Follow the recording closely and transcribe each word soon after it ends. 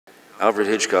Alfred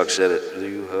Hitchcock said it.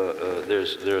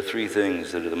 There are three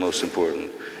things that are the most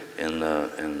important in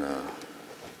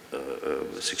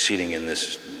succeeding in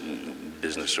this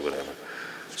business or whatever: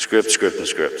 script, script, and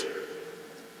script.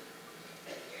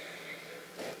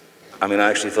 I mean, I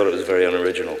actually thought it was very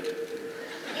unoriginal.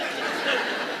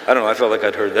 I don't know. I felt like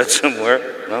I'd heard that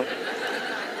somewhere. No.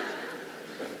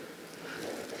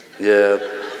 Yeah.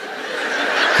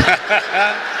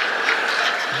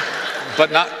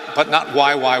 But not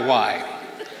why.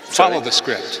 Follow the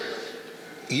script.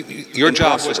 Your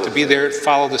job was to be there,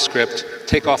 follow the script,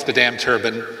 take off the damn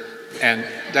turban, and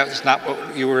that was not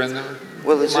what you were in the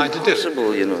mind to do. It's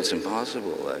impossible, you know. It's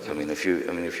impossible. Like, I mean, if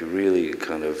you really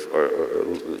kind of are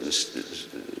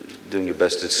doing your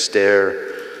best to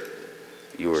stare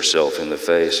yourself in the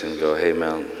face and go, "Hey,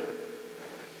 man,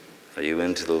 are you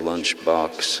into the lunch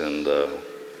box and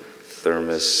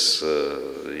thermos,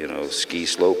 you know, ski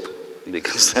slope?"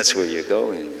 Because that's where you're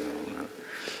going, you know.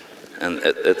 And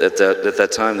at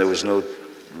that time, there was no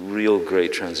real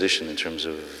great transition in terms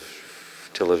of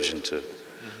television to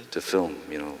film,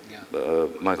 you know. Yeah.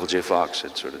 Michael J. Fox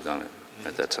had sort of done it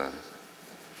at that time.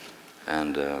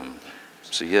 And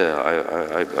so, yeah,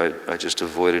 I just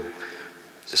avoided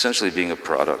essentially being a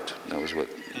product. That was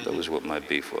what my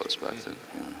beef was back then.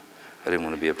 You know. I didn't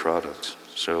want to be a product.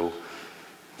 So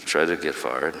I tried to get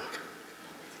fired.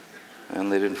 And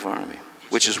they didn't fire me,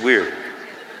 which is weird.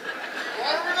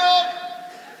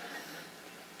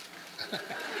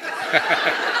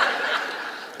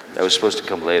 That was supposed to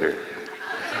come later.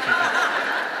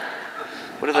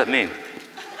 What did that mean?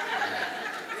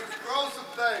 Grow some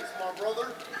things, my brother.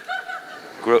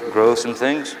 Grow some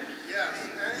things? Yes,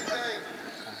 anything.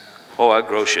 Oh, I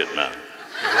grow shit, man.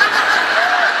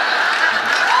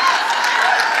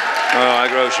 Oh, I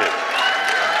grow shit.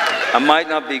 I might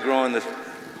not be growing the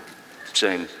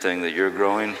same thing that you're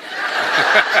growing,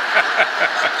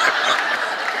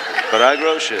 but I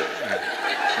grow shit.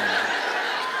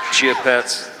 Chia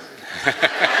pets.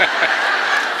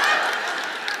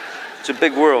 It's a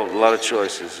big world, a lot of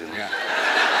choices. You know? Yeah.